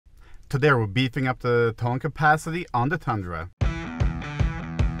Today we're beefing up the towing capacity on the Tundra.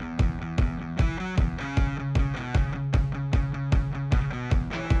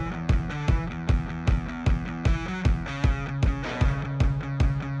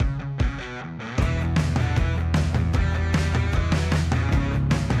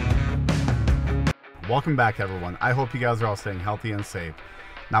 Welcome back, everyone. I hope you guys are all staying healthy and safe.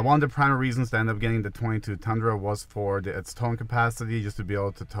 Now, one of the primary reasons to end up getting the 22 Tundra was for its towing capacity, just to be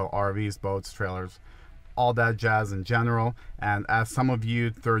able to tow RVs, boats, trailers, all that jazz in general. And as some of you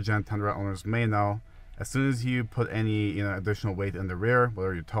third-gen Tundra owners may know, as soon as you put any additional weight in the rear,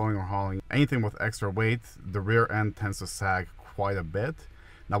 whether you're towing or hauling, anything with extra weight, the rear end tends to sag quite a bit.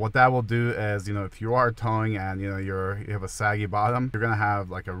 Now what that will do is, if you are towing and you have a saggy bottom, you're gonna have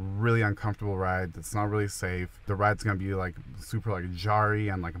like a really uncomfortable ride. It's not really safe. The ride's gonna be like super jarry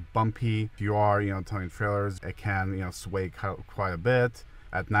and like bumpy. If you are towing trailers, it can sway quite a bit.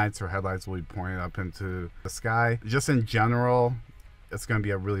 At nights, your headlights will be pointed up into the sky. Just in general, it's gonna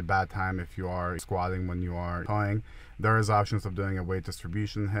be a really bad time if you are squatting when you are towing. There is options of doing a weight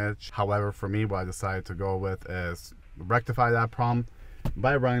distribution hitch. However, for me, what I decided to go with is rectify that problem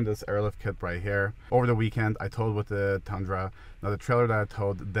by running this AirLift kit right here. Over the weekend, I towed with the Tundra. Now the trailer that I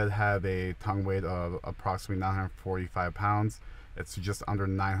towed did have a tongue weight of approximately 945 pounds. It's just under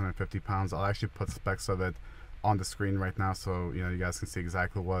 950 pounds. I'll actually put specs of it on the screen right now so you guys can see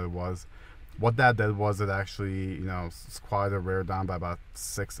exactly what it was. What that did was it actually squatted the rear down by about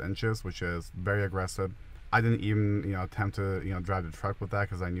 6 inches, which is very aggressive. I didn't even attempt to drive the truck with that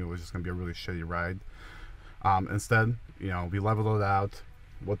because I knew it was just gonna be a really shitty ride. Instead, we leveled it out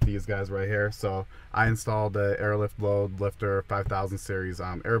with these guys right here. So I installed the AirLift LoadLifter 5000 series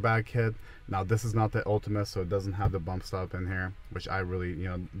airbag kit. Now this is not the ultimate, so it doesn't have the bump stop in here, which I really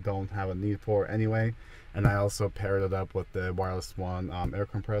don't have a need for anyway. And I also paired it up with the WirelessONE air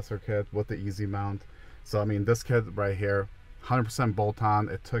compressor kit with the easy mount. So I mean, this kit right here, 100% bolt on.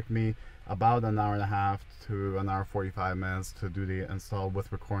 It took me about an hour and a half to an hour 45 minutes to do the install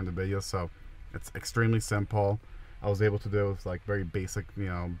with recording the video. So it's extremely simple. I was able to do it with like very basic,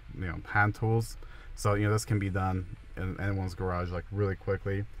 hand tools. So this can be done in anyone's garage like really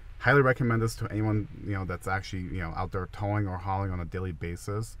quickly. Highly recommend this to anyone that's actually out there towing or hauling on a daily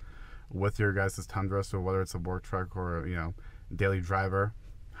basis with your guys' Tundra. So whether it's a work truck or daily driver,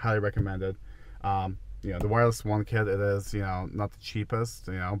 highly recommend it. The WirelessONE kit, it is not the cheapest,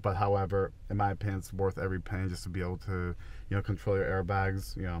 but however, in my opinion, it's worth every penny just to be able to control your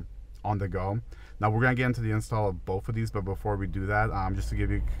airbags on the go. Now we're gonna get into the install of both of these, but before we do that, just to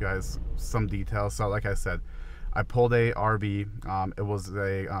give you guys some details. So like I said, I pulled a RV. It was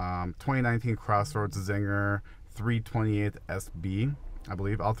a 2019 CrossRoads Zinger 328 SB, I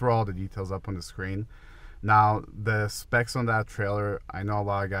believe. I'll throw all the details up on the screen. Now the specs on that trailer, I know a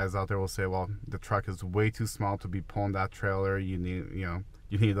lot of guys out there will say, well, the truck is way too small to be pulling that trailer. You need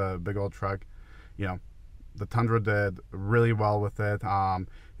you need a big old truck. The Tundra did really well with it.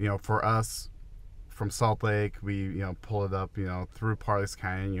 For us from Salt Lake, we pull it up through Parley's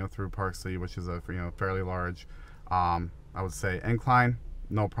Canyon, through Park City, which is a fairly large I would say incline.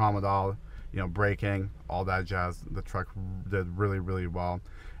 No problem at all. Braking, all that jazz. The truck did really well.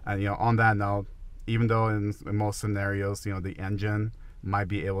 And on that note, even though in most scenarios the engine might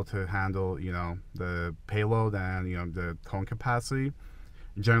be able to handle the payload and the towing capacity,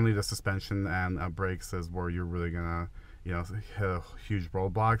 generally the suspension and brakes is where you're really gonna hit huge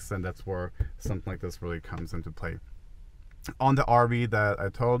roadblocks, and that's where something like this really comes into play. On the RV that I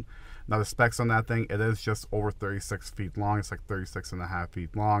towed, now the specs on that thing, it is just over 36 feet long. It's like 36.5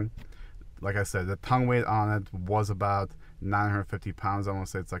 feet long. Like I said, the tongue weight on it was about 950 pounds. I want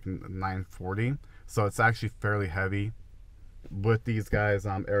to say it's like 940, so it's actually fairly heavy. With these guys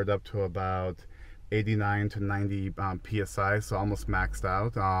aired up to about 89 to 90 psi, so almost maxed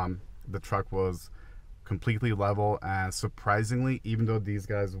out. The truck was completely level, and surprisingly, even though these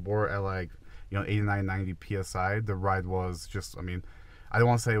guys were at like 89, 90 psi, the ride was just, I mean, I don't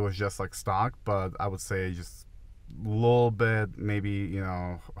want to say it was just like stock, but I would say just a little bit maybe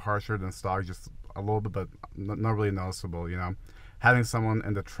harsher than stock, just a little bit, but not really noticeable. Having someone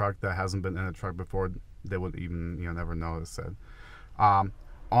in the truck that hasn't been in a truck before, they would even never notice it.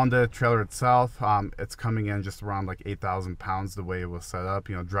 On the trailer itself, it's coming in just around like 8,000 pounds the way it was set up.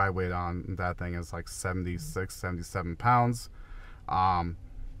 Dry weight on that thing is like 76, 77 pounds.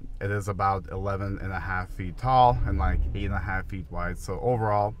 It is about 11.5 feet tall and like 8.5 feet wide. So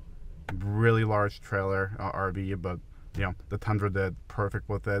overall, really large trailer RV, but the Tundra did perfect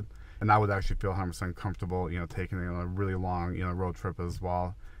with it. And I would actually feel 100% comfortable, taking it on a really long, road trip as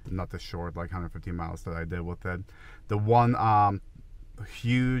well. Not the short, like 150 miles that I did with it. The one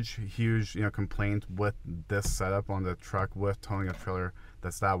huge complaint with this setup on the truck with towing a trailer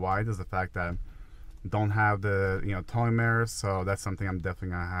that's that wide is the fact that don't have the towing mirrors. So that's something I'm definitely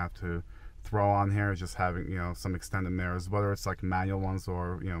gonna have to throw on here, just having some extended mirrors, whether it's like manual ones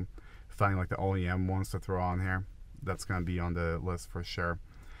or finding like the OEM ones to throw on here. That's gonna be on the list for sure.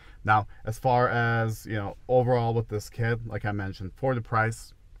 Now, as far as overall with this kit, like I mentioned, for the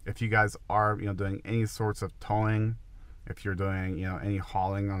price, if you guys are doing any sorts of towing, if you're doing any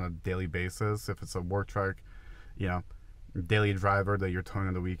hauling on a daily basis, if it's a work truck, daily driver that you're towing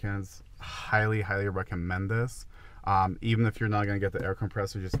on the weekends, highly recommend this. Even if you're not gonna get the air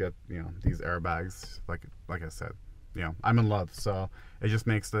compressor, just get these airbags. Like I said, I'm in love, so it just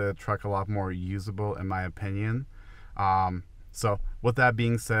makes the truck a lot more usable in my opinion. So with that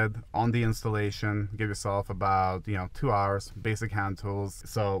being said, on the installation, give yourself about 2 hours, basic hand tools.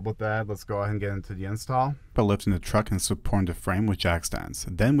 So with that, let's go ahead and get into the install. By lifting the truck and supporting the frame with jack stands.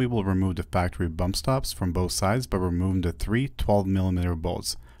 Then we will remove the factory bump stops from both sides by removing the 3 12mm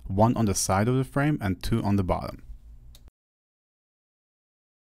bolts, 1 on the side of the frame and 2 on the bottom.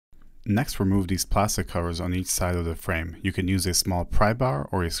 Next, remove these plastic covers on each side of the frame. You can use a small pry bar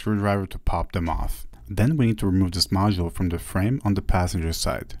or a screwdriver to pop them off. Then we need to remove this module from the frame on the passenger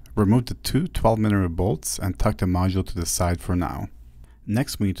side. Remove the 2 12mm bolts and tuck the module to the side for now.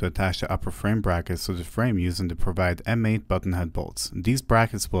 Next, we need to attach the upper frame brackets to the frame using the provided M8 button head bolts. These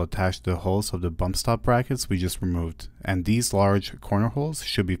brackets will attach to the holes of the bump stop brackets we just removed, and these large corner holes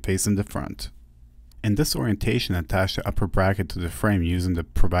should be facing the front. In this orientation, attach the upper bracket to the frame using the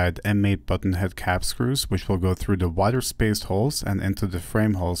provided M8 button head cap screws, which will go through the wider spaced holes and into the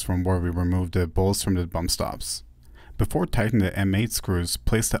frame holes from where we removed the bolts from the bump stops. Before tightening the M8 screws,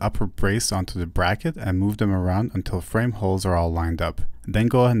 place the upper brace onto the bracket and move them around until frame holes are all lined up. Then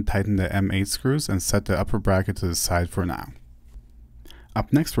go ahead and tighten the M8 screws and set the upper bracket to the side for now.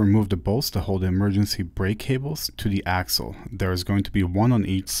 Up next, remove the bolts to hold the emergency brake cables to the axle. There is going to be 1 on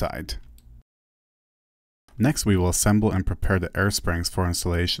each side. Next, we will assemble and prepare the air springs for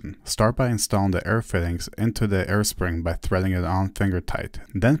installation. Start by installing the air fittings into the air spring by threading it on finger tight.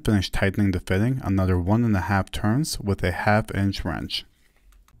 Then finish tightening the fitting another 1.5 turns with a 1/2 inch wrench.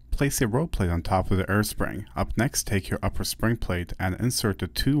 Place a roll plate on top of the air spring. Up next, take your upper spring plate and insert the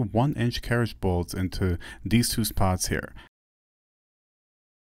 2 1-inch carriage bolts into these 2 spots here.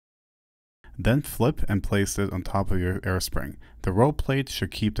 Then flip and place it on top of your air spring. The roll plate should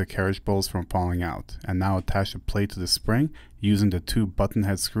keep the carriage bolts from falling out. And now attach the plate to the spring using the 2 button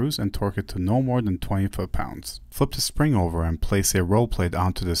head screws and torque it to no more than 20 foot-pounds. Flip the spring over and place a roll plate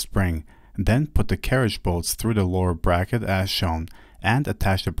onto the spring. Then put the carriage bolts through the lower bracket as shown and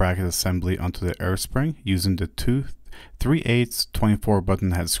attach the bracket assembly onto the air spring using the 2 3/8 24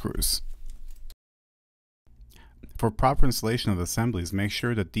 button head screws. For proper installation of assemblies, make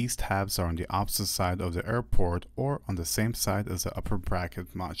sure that these tabs are on the opposite side of the air port or on the same side as the upper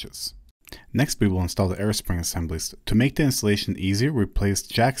bracket notches. Next, we will install the air spring assemblies. To make the installation easier, we place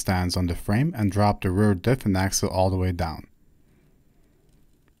jack stands on the frame and drop the rear diff and axle all the way down.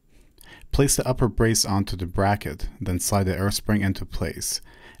 Place the upper brace onto the bracket, then slide the air spring into place,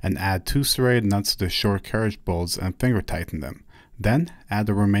 and add 2 serrated nuts to the short carriage bolts and finger tighten them. Then add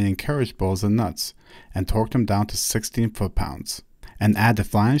the remaining carriage bolts and nuts and torque them down to 16 foot-pounds. And add the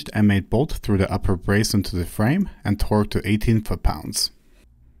flanged M8 bolt through the upper brace into the frame and torque to 18 foot-pounds.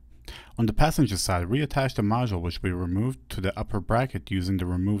 On the passenger side, reattach the module which we removed to the upper bracket using the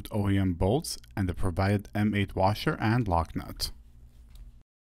removed OEM bolts and the provided M8 washer and lock nut.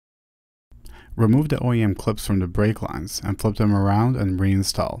 Remove the OEM clips from the brake lines and flip them around and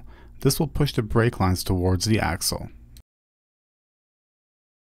reinstall. This will push the brake lines towards the axle.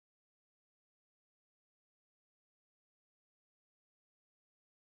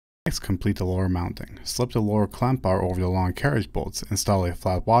 Next, complete the lower mounting. Slip the lower clamp bar over the long carriage bolts, install a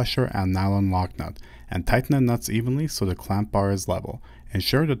flat washer and nylon lock nut, and tighten the nuts evenly so the clamp bar is level.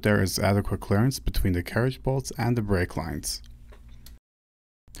 Ensure that there is adequate clearance between the carriage bolts and the brake lines.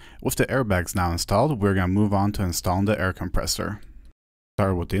 With the airbags now installed, we're going to move on to installing the air compressor.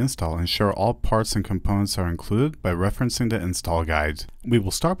 Start with the install. Ensure all parts and components are included by referencing the install guide. We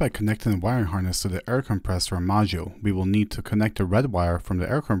will start by connecting the wiring harness to the air compressor module. We will need to connect the red wire from the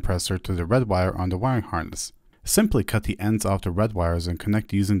air compressor to the red wire on the wiring harness. Simply cut the ends off the red wires and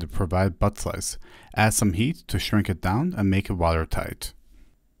connect using the provided butt slice. Add some heat to shrink it down and make it watertight.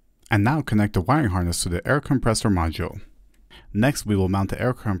 And now connect the wiring harness to the air compressor module. Next, we will mount the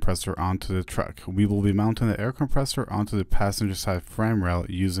air compressor onto the truck. We will be mounting the air compressor onto the passenger side frame rail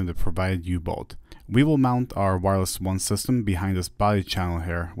using the provided U-bolt. We will mount our WirelessONE system behind this body channel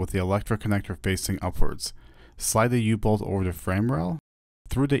here with the electric connector facing upwards. Slide the U-bolt over the frame rail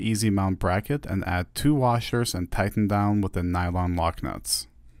through the easy mount bracket and add 2 washers and tighten down with the nylon lock nuts.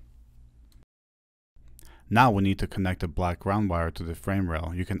 Now we need to connect the black ground wire to the frame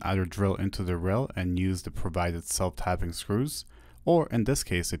rail. You can either drill into the rail and use the provided self-tapping screws, or in this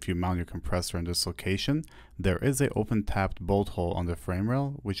case, if you mount your compressor in this location, there is an open tapped bolt hole on the frame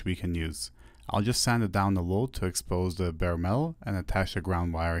rail which we can use. I'll just sand it down a little to expose the bare metal and attach the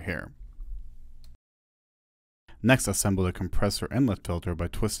ground wire here. Next, assemble the compressor inlet filter by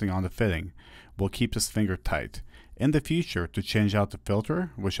twisting on the fitting. We'll keep this finger tight. In the future, to change out the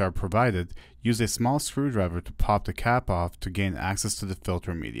filter, which are provided, use a small screwdriver to pop the cap off to gain access to the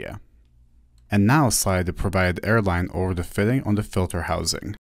filter media. And now slide the provided air line over the fitting on the filter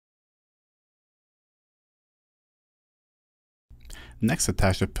housing. Next,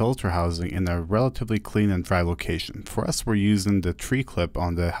 attach the filter housing in a relatively clean and dry location. For us, we're using the tree clip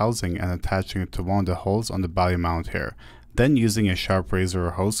on the housing and attaching it to one of the holes on the body mount here. Then using a sharp razor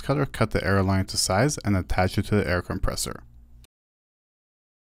or hose cutter, cut the air line to size and attach it to the air compressor.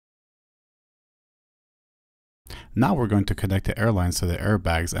 Now we're going to connect the air lines to the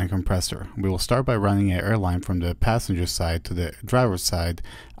airbags and compressor. We will start by running an air line from the passenger side to the driver's side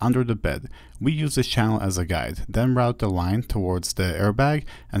under the bed. We use this channel as a guide, then route the line towards the airbag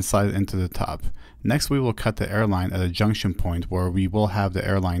and slide it into the top. Next we will cut the air line at a junction point where we will have the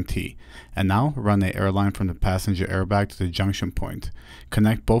airline T. And now run the air line from the passenger airbag to the junction point.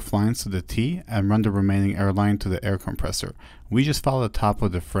 Connect both lines to the T and run the remaining air line to the air compressor. We just follow the top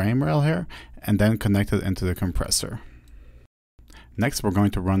of the frame rail here and then connect it into the compressor. Next, we're going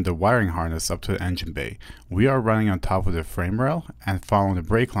to run the wiring harness up to the engine bay. We are running on top of the frame rail and following the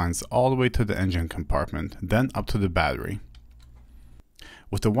brake lines all the way to the engine compartment, then up to the battery.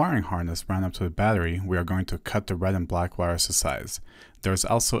 With the wiring harness ran up to the battery, we are going to cut the red and black wires to size. There is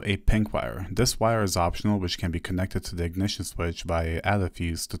also a pink wire. This wire is optional, which can be connected to the ignition switch via add a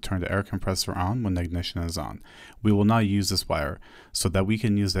fuse to turn the air compressor on when the ignition is on. We will not use this wire, so that we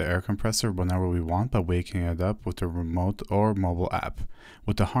can use the air compressor whenever we want by waking it up with the remote or mobile app.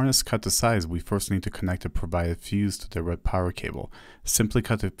 With the harness cut to size, we first need to connect the provided fuse to the red power cable. Simply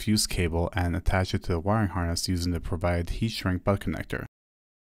cut the fuse cable and attach it to the wiring harness using the provided heat shrink butt connector.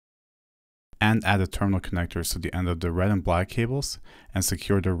 And add the terminal connectors to the end of the red and black cables and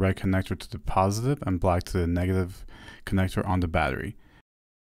secure the red connector to the positive and black to the negative connector on the battery.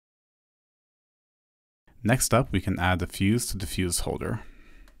 Next up, we can add the fuse to the fuse holder.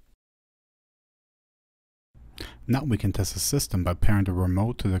 Now we can test the system by pairing the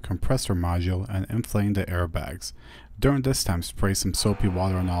remote to the compressor module and inflating the airbags. During this time, spray some soapy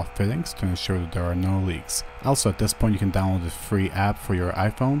water on all fittings to ensure that there are no leaks. Also, at this point you can download the free app for your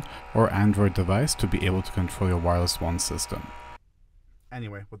iPhone or Android device to be able to control your WirelessONE system.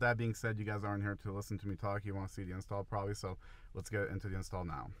 Anyway, with that being said, you guys aren't here to listen to me talk. You want to see the install probably, so let's get into the install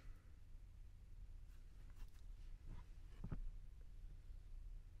now.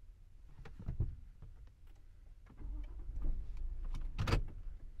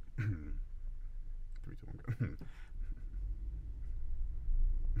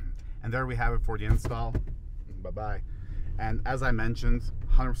 And there we have it for the install. Bye-bye. And as I mentioned,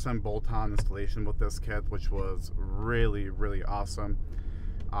 100% bolt-on installation with this kit, which was really, really awesome.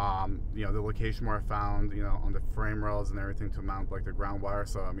 You know, the location where I found, you know, on the frame rails and everything to mount like the ground wire.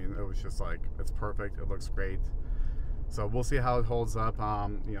 So, I mean, it was just like, it's perfect. It looks great. So we'll see how it holds up.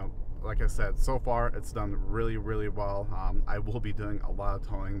 You know, like I said, so far it's done really, really well. I will be doing a lot of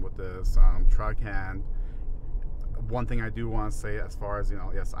towing with this truck, and one thing I do want to say, as far as, you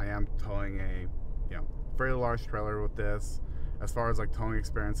know, yes, I am towing a, you know, fairly large trailer with this. As far as like towing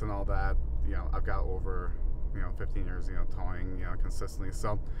experience and all that, you know, I've got over, you know, 15 years, you know, towing, you know, consistently.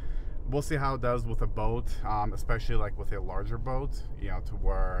 So we'll see how it does with a boat, especially like with a larger boat, you know, to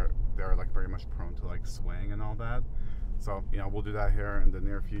where they're like very much prone to like swaying and all that. So, you know, we'll do that here in the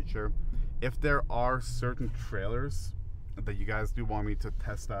near future. If there are certain trailers that you guys do want me to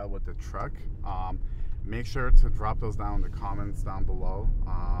test out with the truck, make sure to drop those down in the comments down below.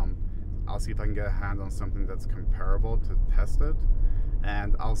 I'll see if I can get a hand on something that's comparable to test it.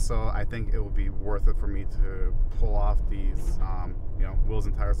 And also, I think it will be worth it for me to pull off these you know, wheels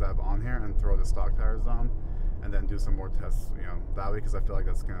and tires that I have on here and throw the stock tires on, and then do some more tests, you know, that way, because I feel like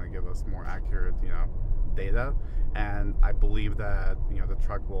that's going to give us more accurate, you know, data. And I believe that, you know, the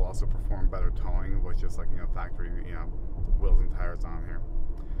truck will also perform better towing with just like, you know, factory, you know, wheels and tires on here.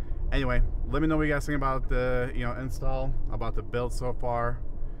 Anyway, let me know what you guys think about the, you know, install, about the build so far.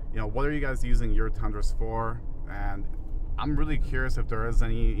 You know, what are you guys using your Tundras for? And I'm really curious if there is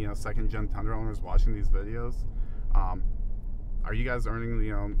any, you know, second-gen Tundra owners watching these videos. are you guys earning,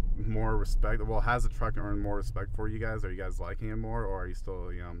 you know, more respect? Well, has the truck earned more respect for you guys? Are you guys liking it more, or are you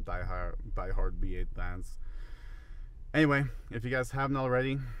still, you know, die-hard V8 fans? Anyway, if you guys haven't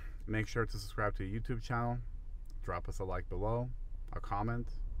already, make sure to subscribe to the YouTube channel. Drop us a like below, a comment,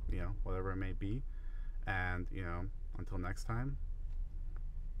 you know, whatever it may be. And, you know, until next time,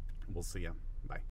 we'll see ya. Bye.